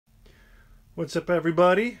What's up,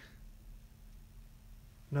 everybody?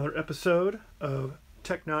 Another episode of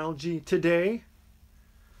Technology Today.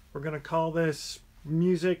 We're going to call this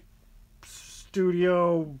music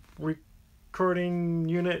studio recording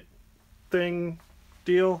unit thing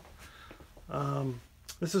deal.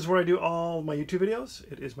 This is where I do all my YouTube videos.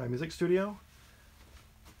 It is my music studio.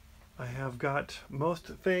 I have got most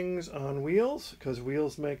things on wheels because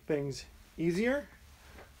wheels make things easier.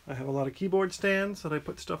 I have a lot of keyboard stands that I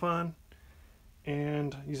put stuff on,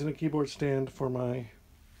 and using a keyboard stand for my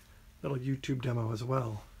little YouTube demo as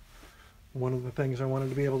well. One of the things I wanted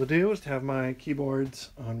to be able to do is to have my keyboards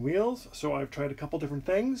on wheels, so I've tried a couple different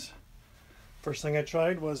things. First thing I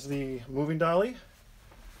tried was the moving dolly.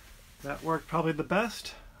 That worked probably the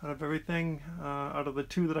best out of everything, out of the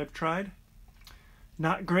two that I've tried.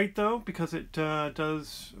 Not great though, because it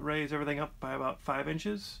does raise everything up by about 5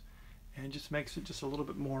 inches and just makes it just a little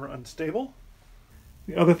bit more unstable.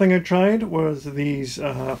 The other thing I tried was these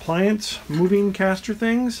appliance moving caster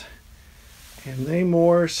things, and they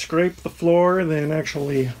more scrape the floor than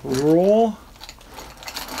actually roll.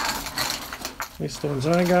 At least the ones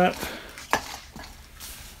I got.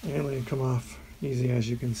 And they come off easy, as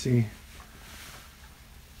you can see.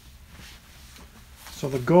 So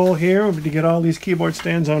the goal here would be to get all these keyboard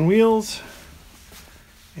stands on wheels.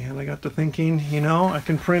 And I got to thinking, you know, I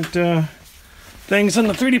can print things on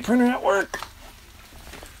the 3D printer at work.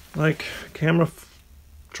 Like camera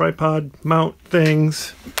tripod mount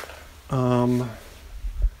things,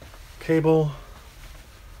 cable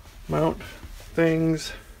mount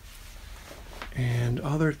things, and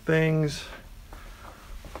other things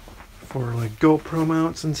for like GoPro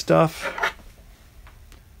mounts and stuff.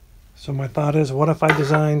 So my thought is, what if I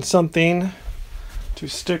designed something to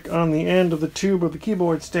stick on the end of the tube of the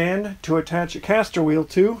keyboard stand to attach a caster wheel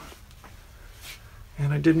to?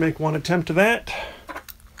 And I did make one attempt to that.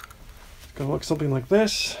 It's going to look something like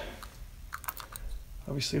this.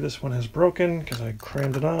 Obviously this one has broken because I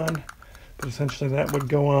crammed it on, but essentially that would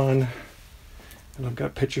go on, and I've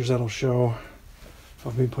got pictures that'll show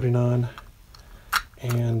of me putting on,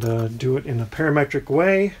 and do it in a parametric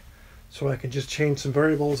way, so I can just change some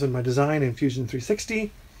variables in my design in Fusion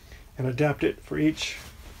 360 and adapt it for each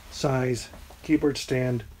size keyboard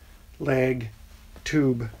stand, leg,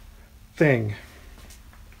 tube thing.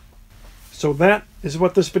 So that is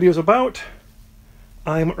what this video is about.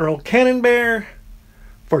 I'm Earl Cannonbear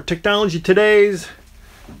for Technology Today's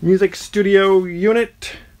music studio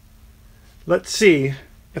unit. Let's see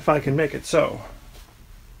if I can make it so.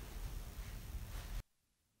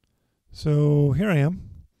 So here I am,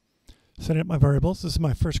 setting up my variables. This is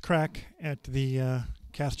my first crack at the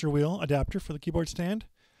caster wheel adapter for the keyboard stand.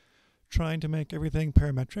 Trying to make everything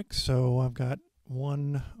parametric, so I've got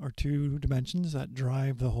 1 or 2 dimensions that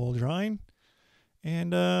drive the whole drawing,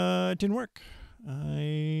 and it didn't work.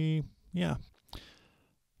 Yeah.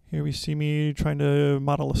 Here we see me trying to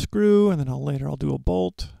model a screw, and then later I'll do a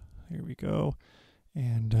bolt. Here we go.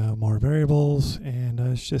 And more variables, and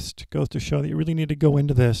it just goes to show that you really need to go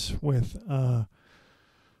into this with a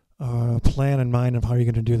plan in mind of how you're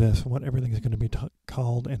going to do this, what everything is going to be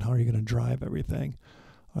called, and how you're going to drive everything.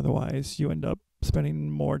 Otherwise, you end up spending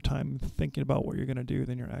more time thinking about what you're going to do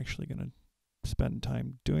than you're actually going to spend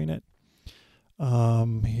time doing it.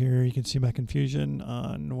 Here you can see my confusion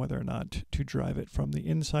on whether or not to drive it from the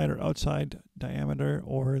inside or outside diameter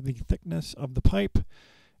or the thickness of the pipe.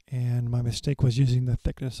 And my mistake was using the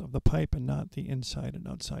thickness of the pipe and not the inside and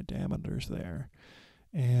outside diameters there.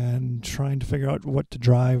 And trying to figure out what to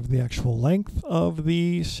drive the actual length of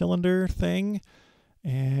the cylinder thing.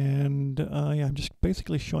 And yeah, I'm just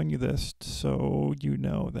basically showing you this so you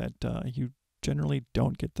know that you generally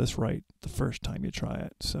don't get this right the first time you try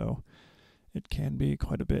it. So it can be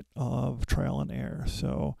quite a bit of trial and error.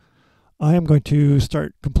 So I am going to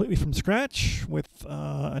start completely from scratch with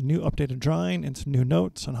a new updated drawing and some new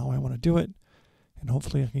notes on how I want to do it. And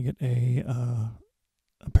hopefully I can get a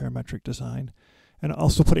parametric design. And I'll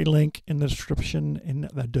also put a link in the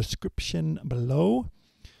description below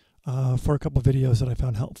for a couple of videos that I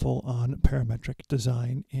found helpful on parametric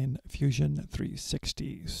design in Fusion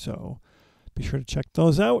 360. So be sure to check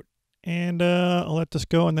those out. And I'll let this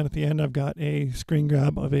go, and then at the end I've got a screen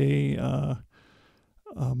grab of a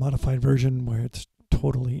modified version where it's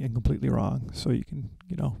totally and completely wrong. So you can,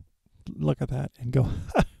 you know, look at that and go,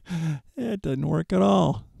 it didn't work at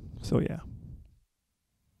all. So yeah.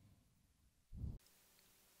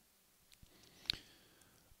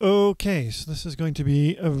 Okay, so this is going to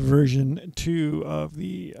be a version 2 of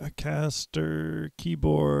the caster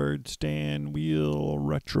keyboard stand wheel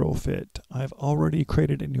retrofit. I've already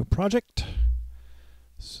created a new project.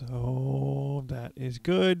 So that is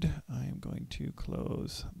good. I am going to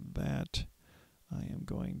close that. I am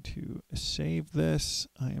going to save this.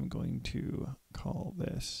 I am going to call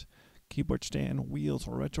this keyboard stand wheels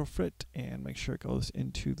retrofit and make sure it goes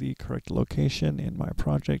into the correct location in my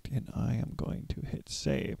project, and I am going to hit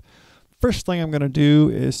save. First thing I'm going to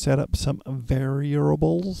do is set up some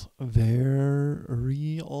variables,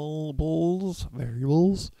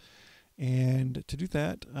 and to do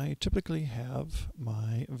that I typically have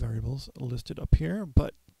my variables listed up here,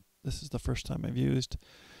 but this is the first time I've used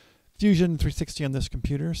Fusion 360 on this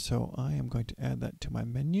computer, so I am going to add that to my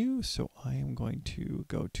menu. So I am going to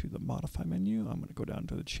go to the modify menu. I'm going to go down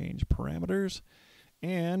to the change parameters,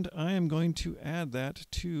 and I am going to add that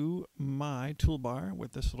to my toolbar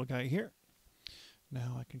with this little guy here.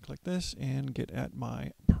 Now I can click this and get at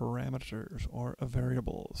my parameters or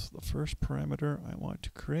variables. The first parameter I want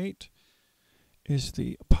to create is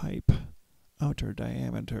the pipe outer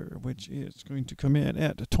diameter, which is going to come in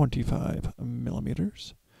at 25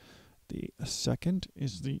 millimeters. The second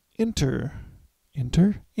is the inner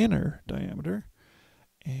diameter,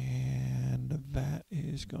 and that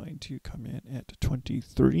is going to come in at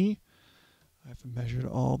 23. I've measured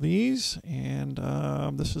all these, and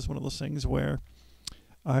this is one of those things where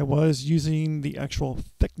I was using the actual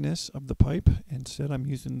thickness of the pipe. Instead, I'm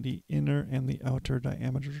using the inner and the outer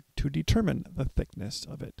diameter to determine the thickness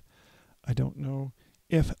of it. I don't know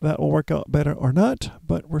if that will work out better or not,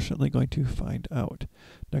 but we're certainly going to find out.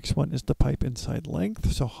 Next one is the pipe inside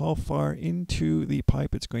length. So how far into the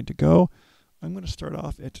pipe it's going to go. I'm going to start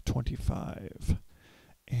off at 25.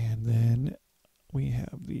 And then we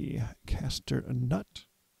have the caster nut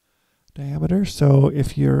diameter. So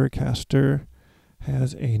if your caster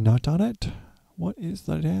has a nut on it, what is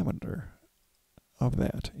the diameter of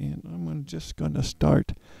that? And I'm just going to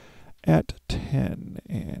start at 10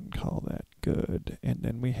 and call that good. And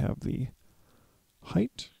then we have the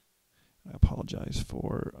height. I apologize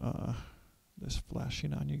for this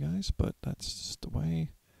flashing on you guys, but that's just the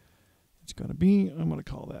way it's going to be. I'm going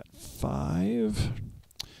to call that 5.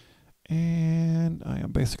 And I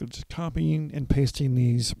am basically just copying and pasting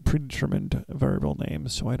these predetermined variable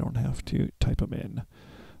names so I don't have to type them in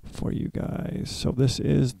for you guys. So this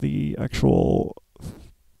is the actual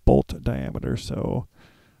bolt diameter. So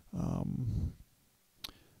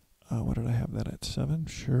what did I have that at? 7?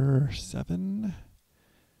 Sure, 7.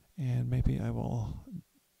 And maybe I will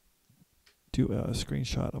do a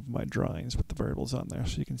screenshot of my drawings with the variables on there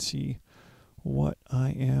so you can see what I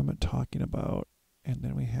am talking about. And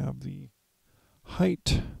then we have the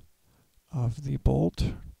height of the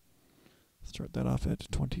bolt. Start that off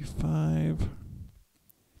at 25.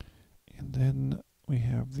 And then we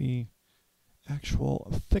have the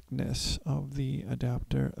actual thickness of the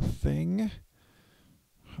adapter thing.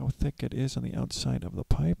 How thick it is on the outside of the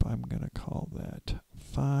pipe. I'm going to call that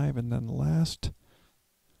 5. And then last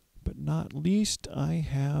but not least, I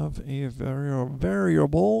have a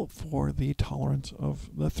variable for the tolerance of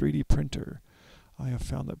the 3D printer. I have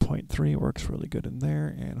found that 0.3 works really good in there,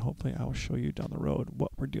 and hopefully I will show you down the road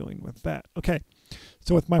what we're doing with that. Okay,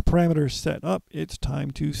 so with my parameters set up, it's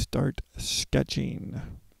time to start sketching.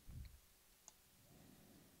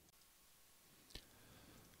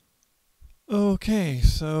 Okay,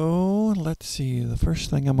 so let's see. The first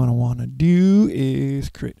thing I'm going to want to do is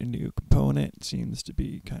create a new component. It seems to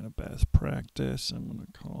be kind of best practice. I'm going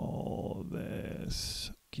to call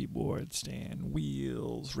this keyboard stand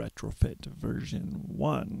wheels retrofit version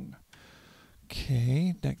 1.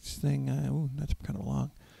 Okay, next thing, that's kind of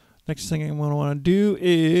long. Next thing I'm going to want to do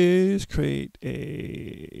is create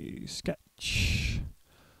a sketch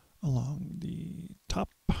along the top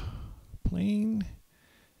plane.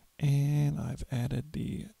 And I've added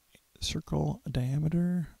the circle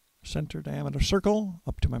diameter, center diameter circle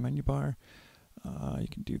up to my menu bar. You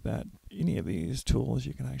can do that, any of these tools,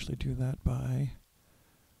 you can actually do that by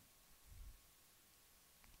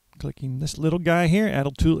clicking this little guy here,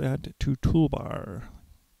 add to toolbar.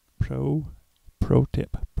 Pro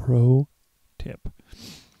tip.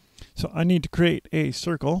 So I need to create a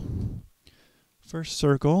circle. First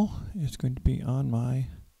circle is going to be on my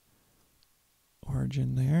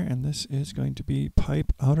origin there, and this is going to be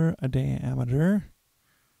pipe outer diameter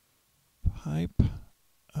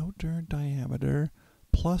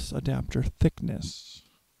plus adapter thickness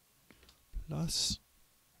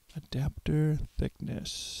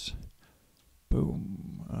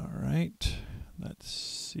boom. All right, let's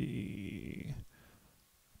see,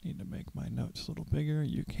 need to make my notes a little bigger.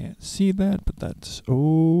 You can't see that, but that's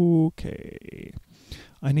okay.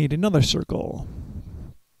 I need another circle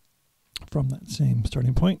from that same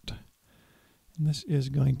starting point, And this is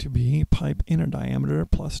going to be pipe inner diameter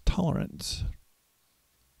plus tolerance.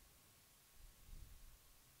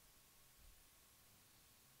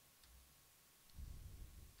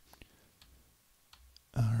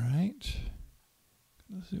 All right.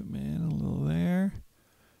 Gonna zoom in a little there.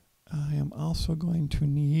 I am also going to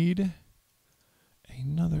need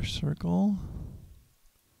another circle.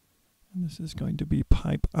 And this is going to be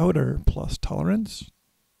pipe outer plus tolerance.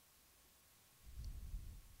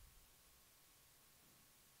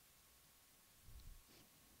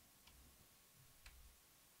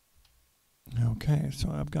 Okay,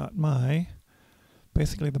 so I've got my,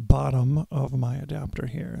 basically the bottom of my adapter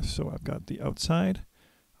here. So I've got the outside,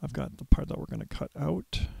 I've got the part that we're going to cut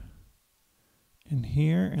out in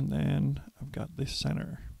here, and then I've got the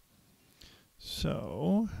center.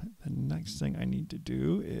 So the next thing I need to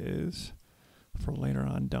do is, for later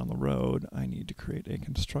on down the road, I need to create a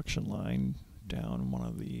construction line down one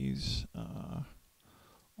of these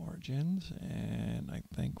origins, and I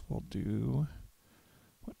think we'll do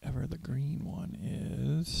whatever the green one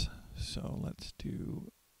is. So let's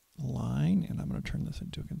do line, and I'm going to turn this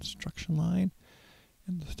into a construction line.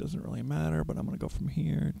 And this doesn't really matter, but I'm going to go from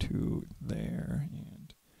here to there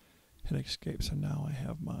and hit escape. So now I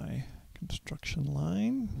have my construction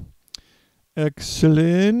line.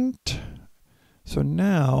 Excellent. So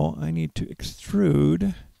now I need to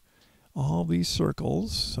extrude all these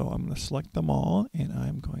circles. So I'm going to select them all, and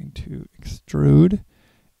I'm going to extrude.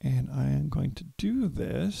 And I am going to do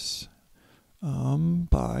this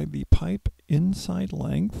by the pipe inside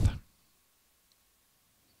length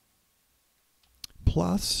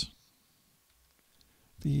plus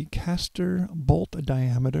the caster bolt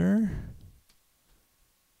diameter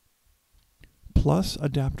plus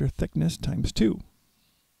adapter thickness times 2.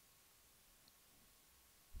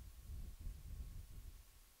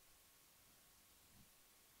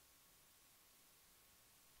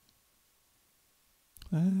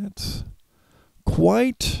 That's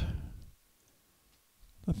quite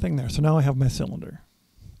the thing there. So now I have my cylinder.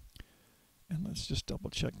 And let's just double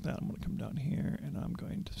check that. I'm going to come down here and I'm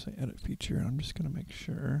going to say edit feature. And I'm just going to make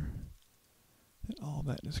sure that all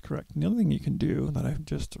that is correct. And the other thing you can do that I've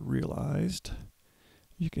just realized,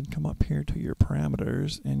 you can come up here to your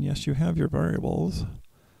parameters. And yes, you have your variables,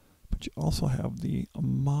 but you also have the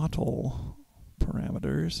model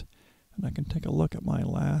parameters. And I can take a look at my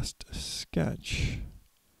last sketch.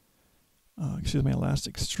 My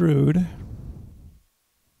last extrude,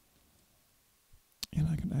 and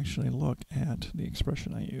I can actually look at the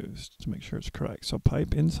expression I used to make sure it's correct. So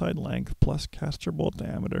pipe inside length plus caster bolt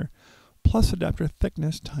diameter plus adapter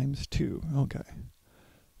thickness times 2. Okay,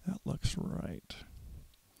 that looks right.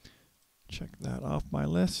 Check that off my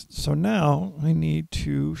list. So now I need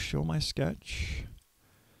to show my sketch,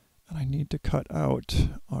 and I need to cut out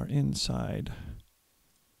our inside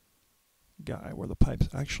guy where the pipe's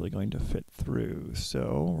actually going to fit through.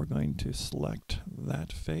 So we're going to select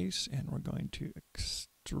that face and we're going to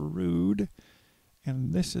extrude,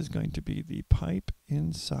 and this is going to be the pipe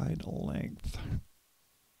inside length.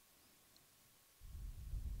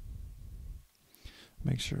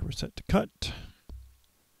 Make sure we're set to cut,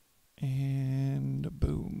 and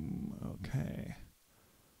boom. Okay,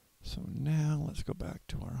 so now let's go back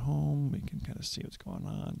to our home. We can kind of see what's going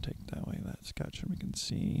on. Take that way that sketch, and we can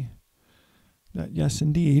see that yes,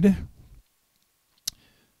 indeed,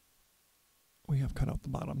 we have cut out the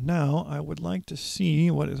bottom. Now, I would like to see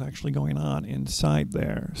what is actually going on inside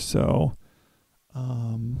there. So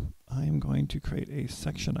I'm going to create a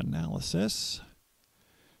section analysis,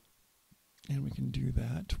 and we can do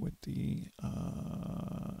that with the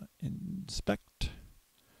inspect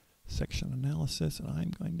section analysis, and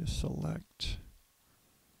I'm going to select,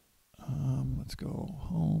 let's go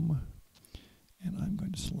home. And I'm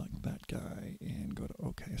going to select that guy and go to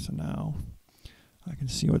OK. So now I can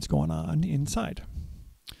see what's going on inside.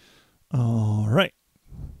 All right.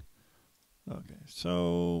 Okay,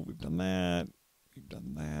 so we've done that. We've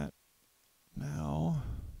done that. Now,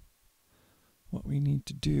 what we need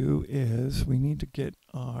to do is we need to get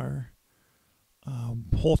our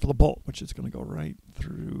hole for the bolt, which is going to go right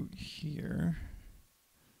through here.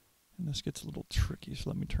 And this gets a little tricky, so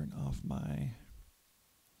let me turn off my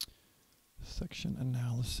section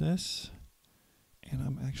analysis, and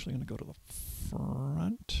I'm actually going to go to the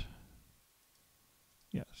front.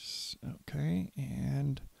 Yes, okay,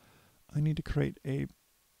 and I need to create a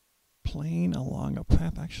plane along a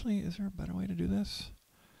path. Actually, is there a better way to do this?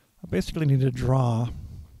 I basically need to draw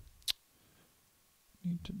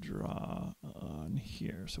on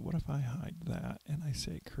here. So what if I hide that and I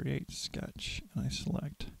say create sketch and I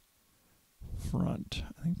select front?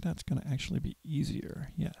 I think that's going to actually be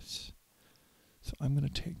easier. Yes. So I'm going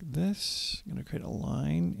to take this, I'm going to create a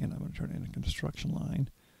line, and I'm going to turn it into a construction line.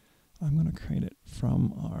 I'm going to create it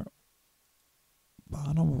from our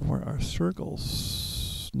bottom of where our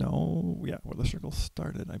circles, where the circle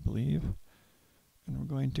started, I believe. And we're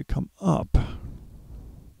going to come up,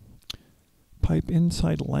 pipe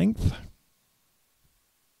inside length,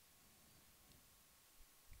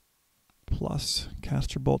 plus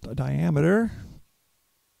caster bolt diameter,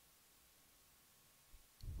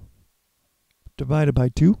 divided by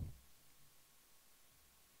 2,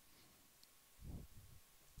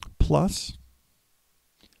 plus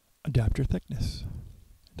adapter thickness.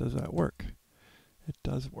 Does that work? It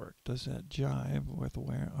does work. Does that jive with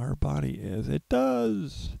where our body is? It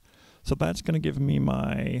does. So that's going to give me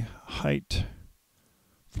my height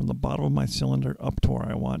from the bottom of my cylinder up to where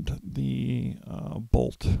I want the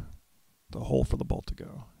bolt, the hole for the bolt to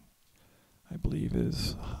go. I believe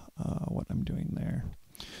is what I'm doing there.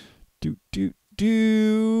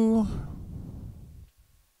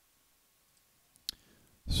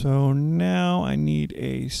 So now I need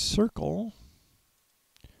a circle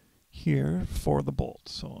here for the bolt.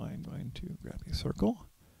 So I'm going to grab a circle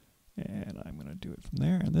and I'm going to do it from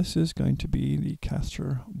there. And this is going to be the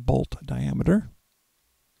caster bolt diameter.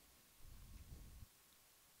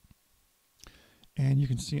 And you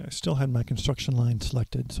can see I still had my construction line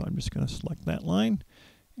selected, so I'm just going to select that line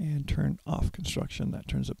and turn off construction. That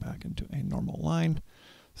turns it back into a normal line.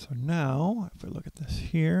 So now, if I look at this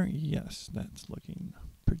here, yes, that's looking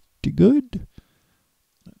pretty good.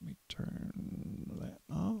 Let me turn that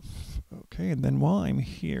off. Okay, and then while I'm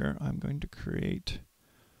here, I'm going to create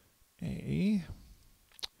a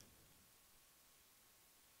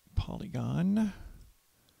polygon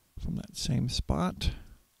from that same spot.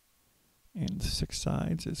 And 6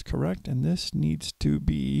 sides is correct, and this needs to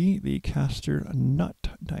be the caster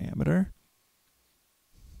nut diameter.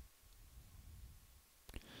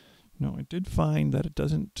 No, I did find that it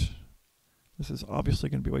doesn't, this is obviously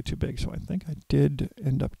going to be way too big, so I think I did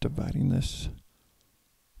end up dividing this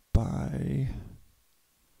by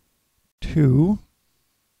 2,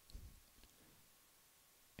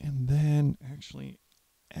 and then actually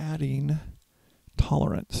adding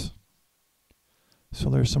tolerance. So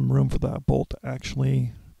there's some room for that bolt to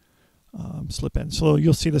actually slip in. So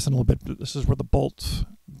you'll see this in a little bit. This is where the bolt's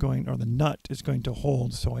going, or the nut is going to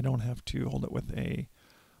hold, so I don't have to hold it with a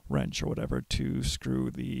wrench or whatever to screw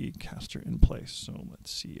the caster in place. So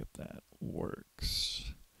let's see if that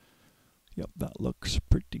works. Yep, that looks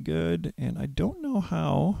pretty good. And I don't know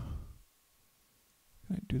how.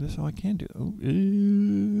 Can I do this? Oh, I can do it. Oh,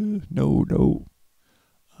 no,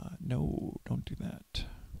 don't do that.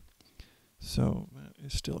 So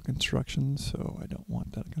it's still construction, so I don't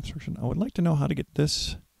want that construction. I would like to know how to get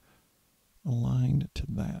this aligned to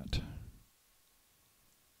that.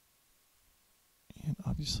 And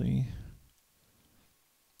obviously,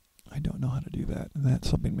 I don't know how to do that. And that's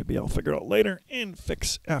something maybe I'll figure out later and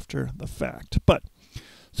fix after the fact. But,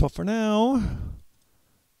 so for now,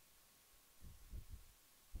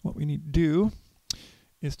 what we need to do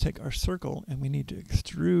is take our circle and we need to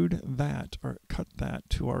extrude that or cut that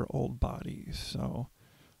to our old body. So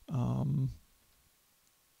I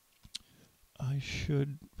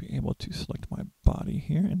should be able to select my body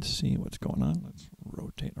here and see what's going on. Let's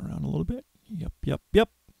rotate around a little bit. Yep.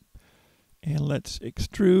 And let's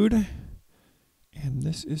extrude. And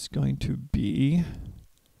this is going to be,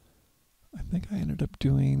 I think I ended up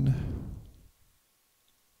doing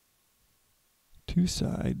 2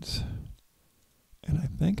 sides. And I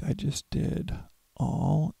think I just did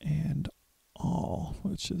all and all,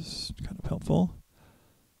 which is kind of helpful.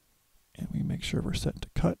 And we make sure we're set to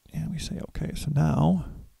cut, and we say, okay, so now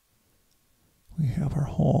we have our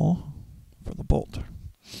hole for the bolt.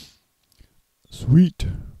 Sweet.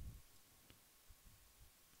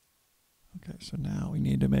 Okay, so now we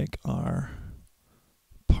need to make our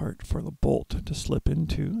part for the bolt to slip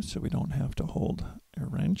into, so we don't have to hold a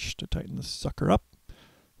wrench to tighten the sucker up.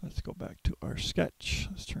 Let's go back to our sketch.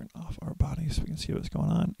 Let's turn off our body so we can see what's going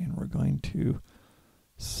on. And we're going to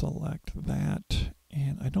select that.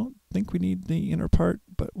 And I don't think we need the inner part,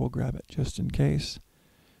 but we'll grab it just in case.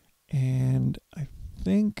 And I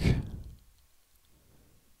think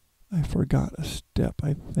I forgot a step.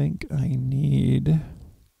 I think I need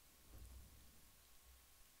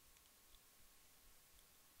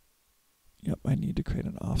I need to create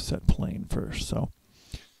an offset plane first. So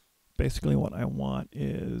basically what I want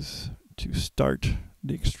is to start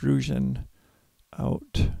the extrusion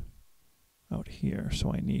out here.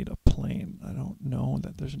 So I need a plane. I don't know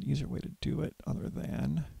that there's an easier way to do it other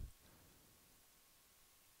than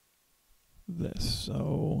this.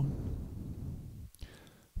 So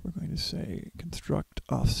we're going to say construct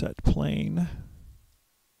offset plane.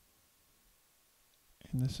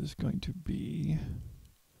 And this is going to be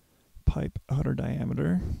pipe outer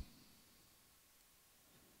diameter.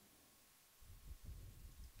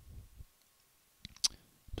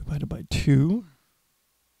 Divided by 2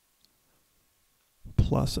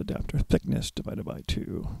 plus adapter thickness divided by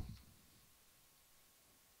 2.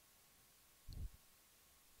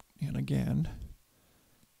 And again,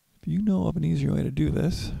 if you know of an easier way to do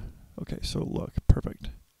this, okay, so look, perfect.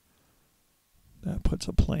 That puts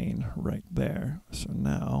a plane right there. So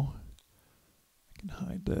now I can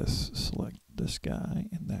hide this, select this guy,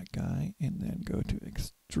 and then go to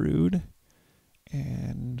extrude.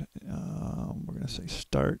 And we're going to say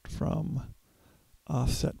start from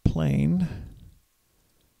offset plane.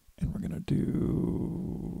 And we're going to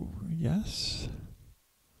do yes.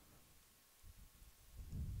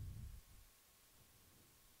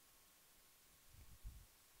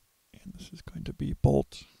 And this is going to be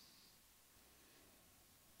bolt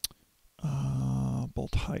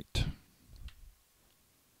height.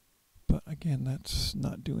 But again, that's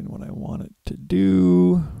not doing what I want it to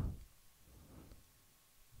do.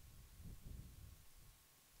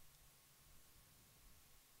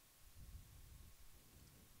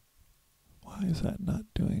 Why is that not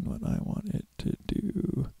doing what I want it to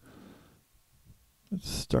do? It's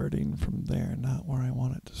starting from there, not where I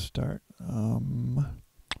want it to start.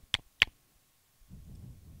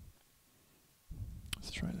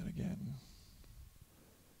 Let's try that again.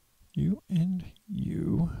 U and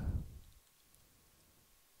U.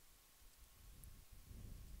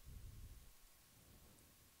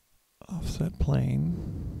 Offset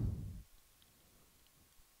plane.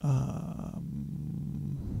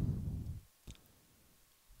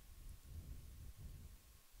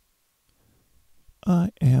 I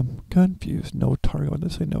am confused. No target. What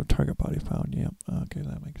did they say? No target body found. Yep. Okay,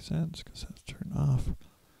 that makes sense because that's turned off.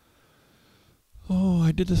 Oh,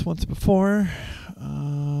 I did this once before.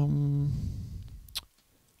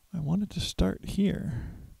 I wanted to start here.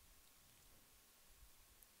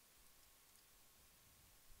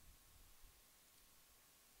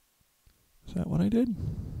 Is that what I did?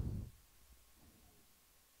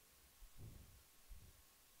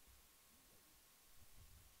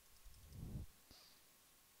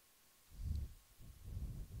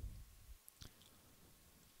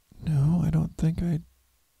 No, I don't think I...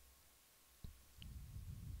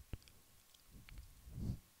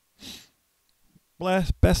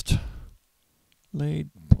 Best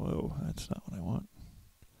laid... Whoa, that's not what I want.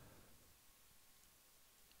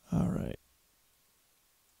 All right.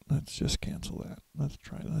 Let's just cancel that. Let's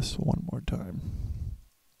try this one more time.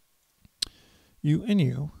 U and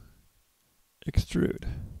U, extrude,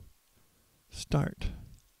 start,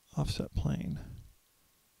 offset plane.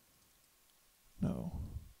 No,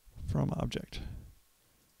 from object.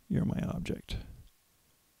 You're my object.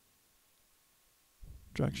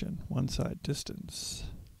 Direction, one side distance.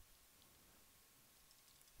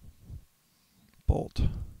 Bolt,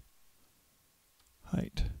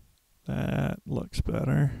 height. That looks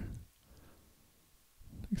better.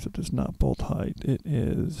 Except it's not bolt height, it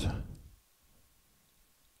is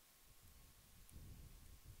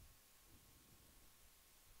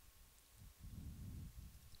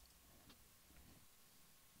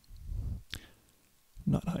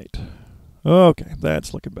not height. Okay,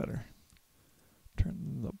 that's looking better.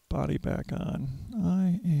 Turn the body back on.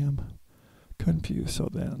 I am confused, so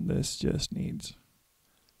then this just needs...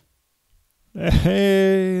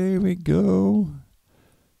 Hey, we go.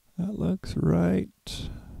 That looks right.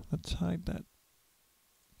 Let's hide that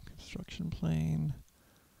construction plane.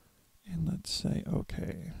 And let's say,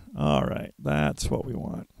 okay. All right, that's what we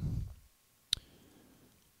want.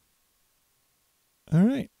 All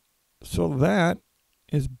right, so that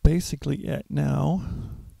is basically it. Now,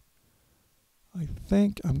 I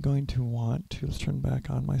think I'm going to want to, let's turn back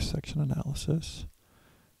on my section analysis.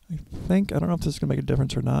 I don't know if this is going to make a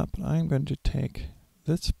difference or not, but I'm going to take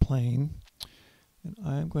this plane and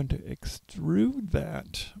I'm going to extrude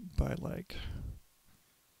that by like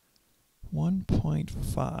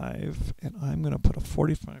 1.5, and I'm going to put a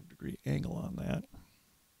 45-degree angle on that.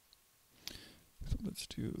 So let's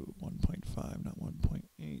do 1.5, not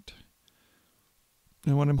 1.8.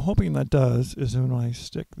 And what I'm hoping that does is when I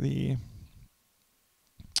stick the,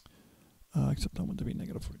 except I want it to be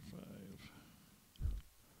negative 45.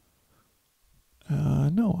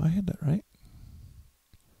 No, I had that right.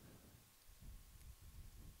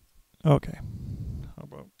 Okay. How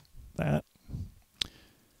about that?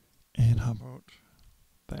 And how about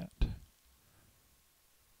that?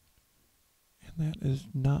 And that is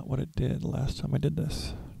not what it did last time I did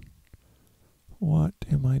this. What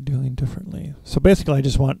am am I doing differently? So basically I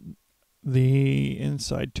just want the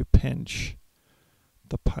inside to pinch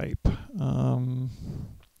the pipe.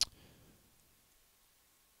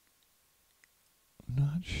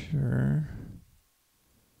 Not sure.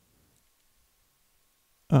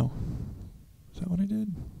 Oh, is that what I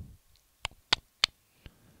did?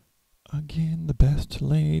 Again, the best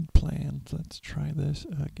laid plans. Let's try this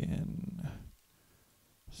again.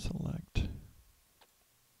 Select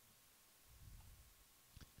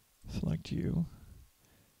you.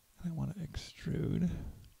 I want to extrude.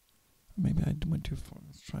 Maybe I went too far.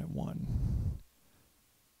 Let's try 1.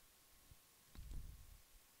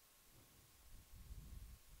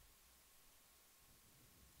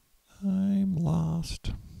 I'm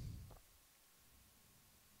lost.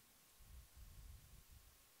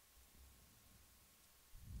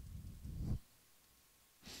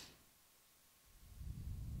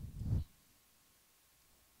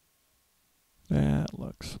 That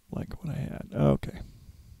looks like what I had. Okay.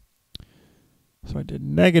 So I did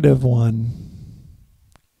 -1.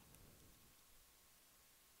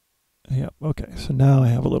 Yep, okay. So now I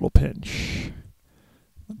have a little pinch.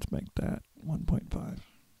 Let's make that 1.5.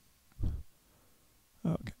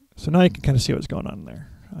 Okay. So now you can kind of see what's going on there.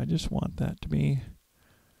 I just want that to be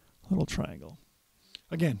a little triangle.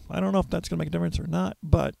 Again, I don't know if that's going to make a difference or not,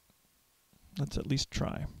 but let's at least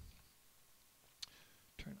try.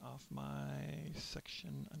 Turn off my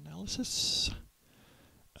section analysis.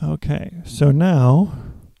 Okay, so now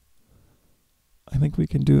I think we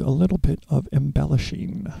can do a little bit of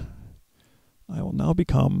embellishing. I will now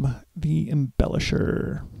become the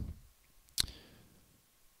embellisher.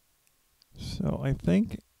 So I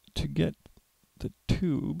think to get the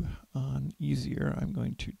tube on easier, I'm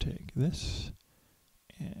going to take this,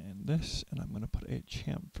 and I'm going to put a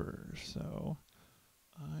chamfer. So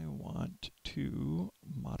I want to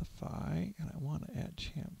modify, and I want to add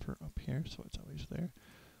chamfer up here, so it's always there.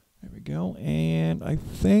 There we go. And I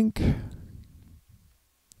think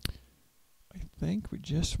we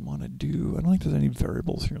just want to do, I don't think there's any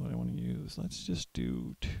variables here that I want to use. Let's just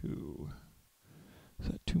do 2. Is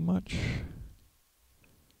that too much?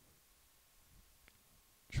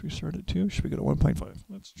 Should we start at 2? Should we go to 1.5?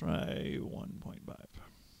 Let's try 1.5.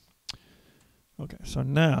 Okay, so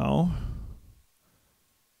now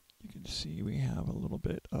you can see we have a little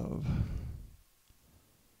bit of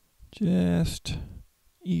just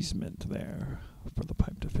easement there for the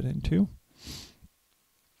pipe to fit into.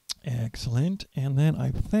 Excellent. And then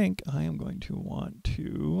I think I am going to want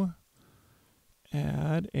to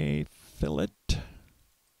add a fillet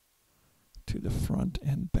to the front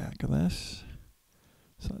and back of this.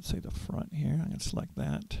 So let's say the front here. I'm going to select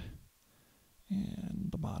that.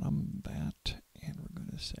 And the bottom, that. And we're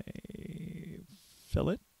going to say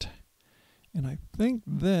fillet. And I think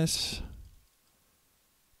this,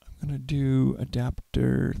 I'm going to do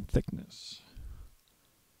adapter thickness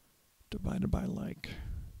divided by like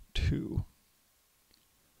 2.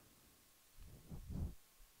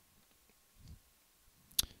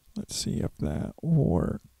 Let's see if that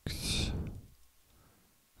works.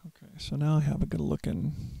 Okay, so now I have a good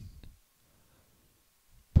looking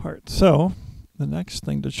part. So the next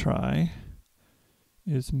thing to try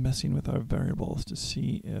is messing with our variables to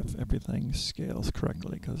see if everything scales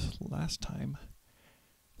correctly, because last time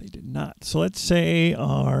they did not. So let's say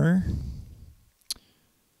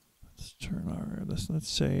let's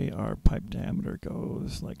say our pipe diameter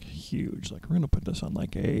goes like huge. Like we're gonna put this on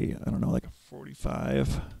like a, I don't know, like a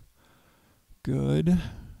 45. Good.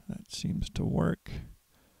 That seems to work.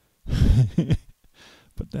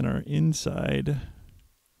 But then our inside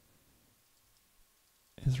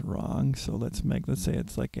is wrong, so let's say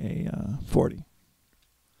it's like a 40.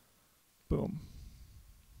 Boom.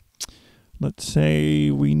 Let's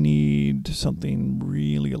say we need something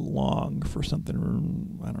really long for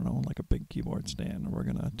something, I don't know, like a big keyboard stand, and we're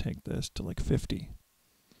gonna take this to like 50.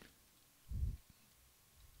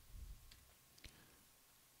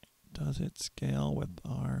 Does it scale with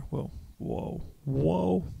our, whoa.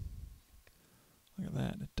 Look at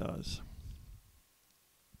that, it does.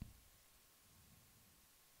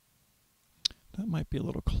 That might be a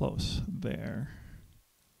little close there.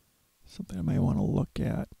 Something I may want to look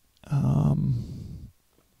at.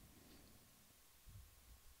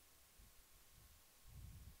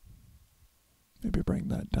 Maybe bring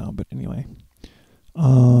that down, but anyway.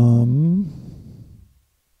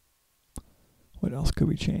 What else could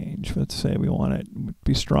we change? Let's say we want it to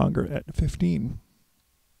be stronger at 15.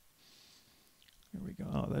 There we go.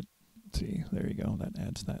 Oh, let's see, there you go. That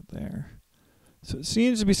adds that there. So it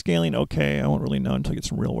seems to be scaling okay. I won't really know until I get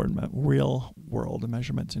some real world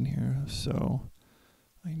measurements in here. So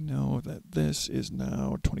I know that this is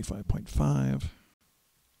now 25.5.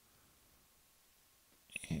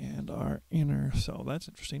 And our inner, so that's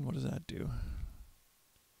interesting. What does that do?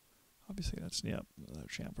 Obviously that's, yep, that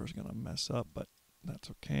chamfer is going to mess up, but that's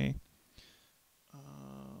okay.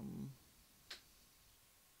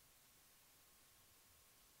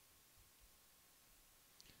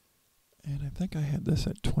 And I think I had this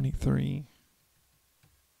at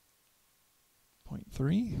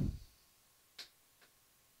 23.3.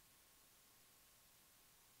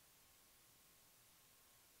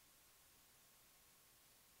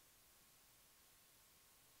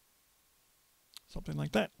 Something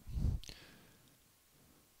like that.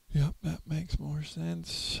 Yep, that makes more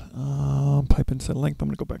sense. Pipe inset length, I'm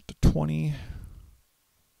going to go back to 20.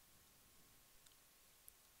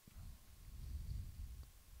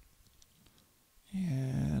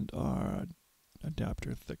 And our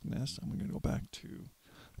adapter thickness, I'm going to go back to,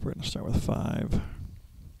 we're going to start with 5.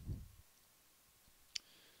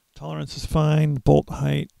 Tolerance is fine. Bolt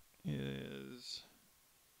height is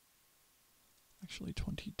actually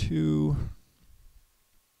 22.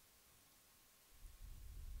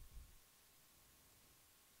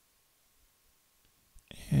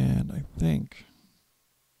 And I think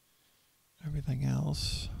everything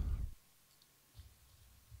else,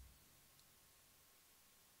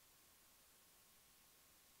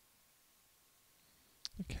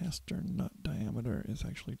 the caster nut diameter is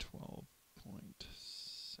actually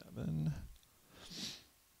 12.7.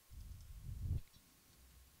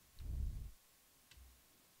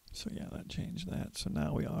 So yeah, that changed that. So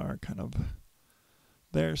now we are kind of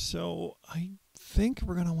there. So I think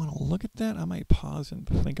we're going to want to look at that. I might pause and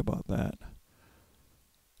think about that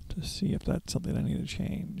to see if that's something I need to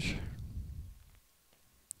change.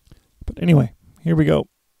 But anyway, here we go.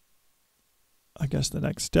 I guess the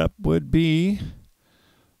next step would be,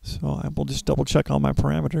 so I will just double check all my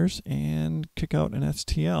parameters and kick out an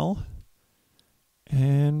STL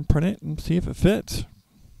and print it and see if it fits.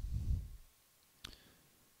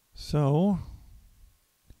 So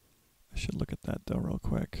I should look at that though real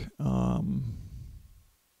quick.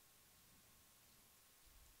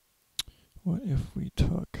 What if we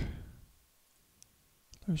took,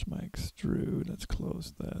 there's my extrude, let's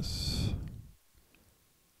close this.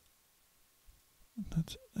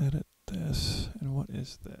 Let's edit this, and what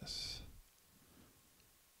is this?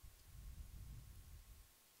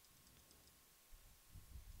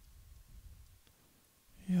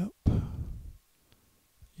 Yep.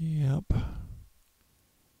 Yep.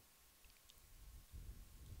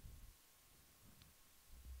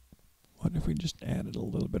 What if we just added a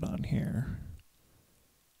little bit on here?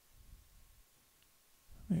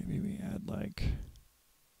 Maybe we add like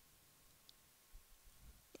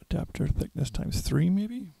adapter thickness times 3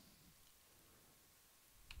 maybe?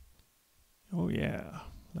 Oh yeah,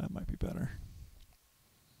 that might be better.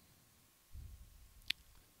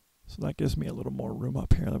 So that gives me a little more room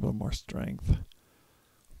up here, a little more strength.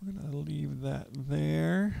 We're gonna leave that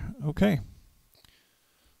there. Okay.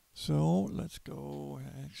 So let's go,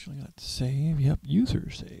 actually let's save. Yep, user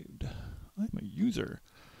saved. I'm a user.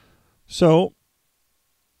 So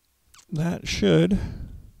that should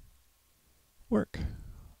work.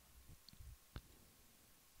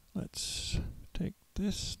 Let's take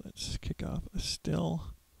this, let's kick off a still.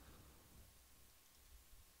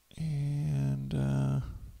 And,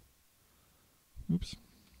 oops.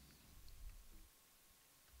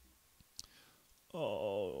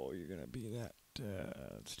 Oh, you're gonna be that,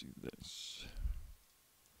 let's do this.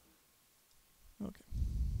 Okay.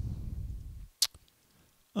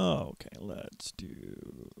 Okay, let's do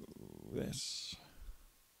this.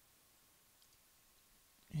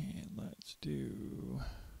 And let's do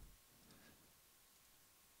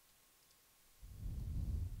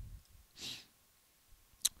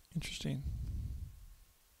interesting.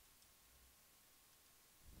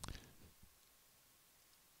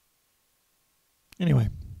 Anyway,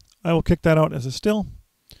 I will kick that out as a still,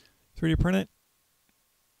 3D print it,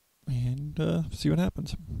 and see what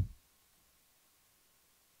happens.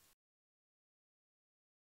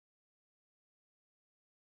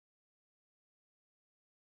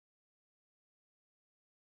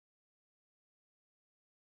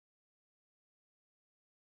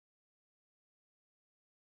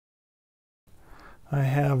 I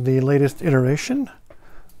have the latest iteration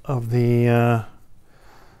of the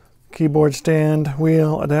keyboard stand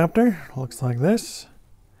wheel adapter. Looks like this.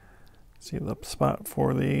 See the spot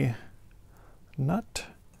for the nut,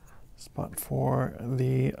 spot for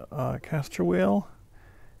the caster wheel,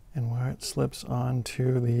 and where it slips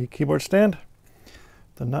onto the keyboard stand.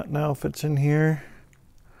 The nut now fits in here.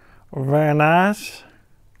 Very nice.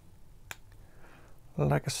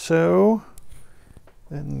 like so.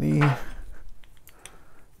 Then the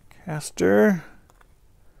caster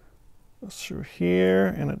goes through here,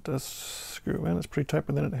 and it does screw in. It's pretty tight,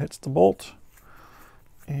 but then it hits the bolt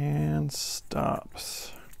and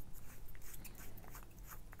stops.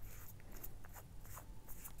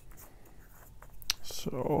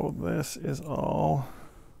 So this is all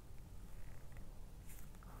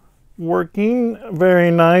working very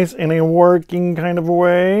nice in a working kind of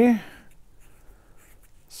way.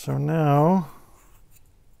 So now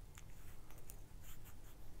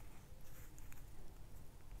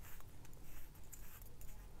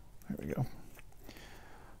there we go.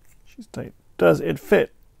 She's tight. Does it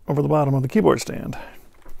fit over the bottom of the keyboard stand?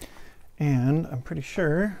 And I'm pretty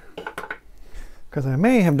sure, because I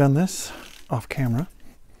may have done this off camera,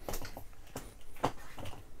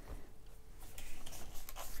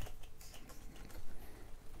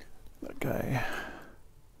 that guy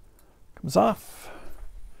comes off,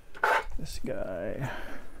 this guy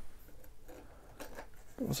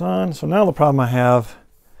goes on. So now the problem I have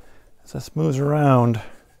is this moves around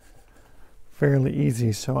fairly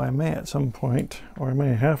easy, so I may at some point, or I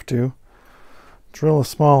may have to, drill a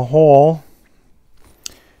small hole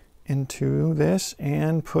into this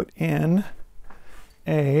and put in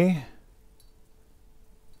a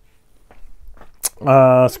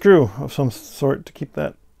screw of some sort to keep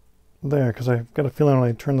that there, because I've got a feeling when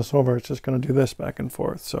I turn this over it's just going to do this back and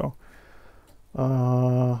forth. So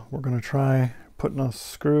we're going to try putting a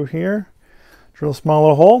screw here, drill a small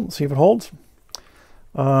little hole, see if it holds.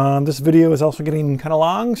 This video is also getting kind of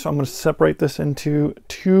long, so I'm going to separate this into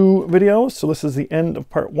 2 videos. So this is the end of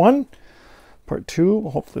part 1. Part 2,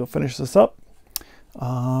 hopefully we'll finish this up.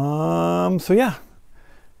 So yeah,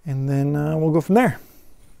 and then we'll go from there.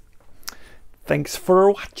 Thanks for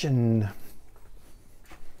watching.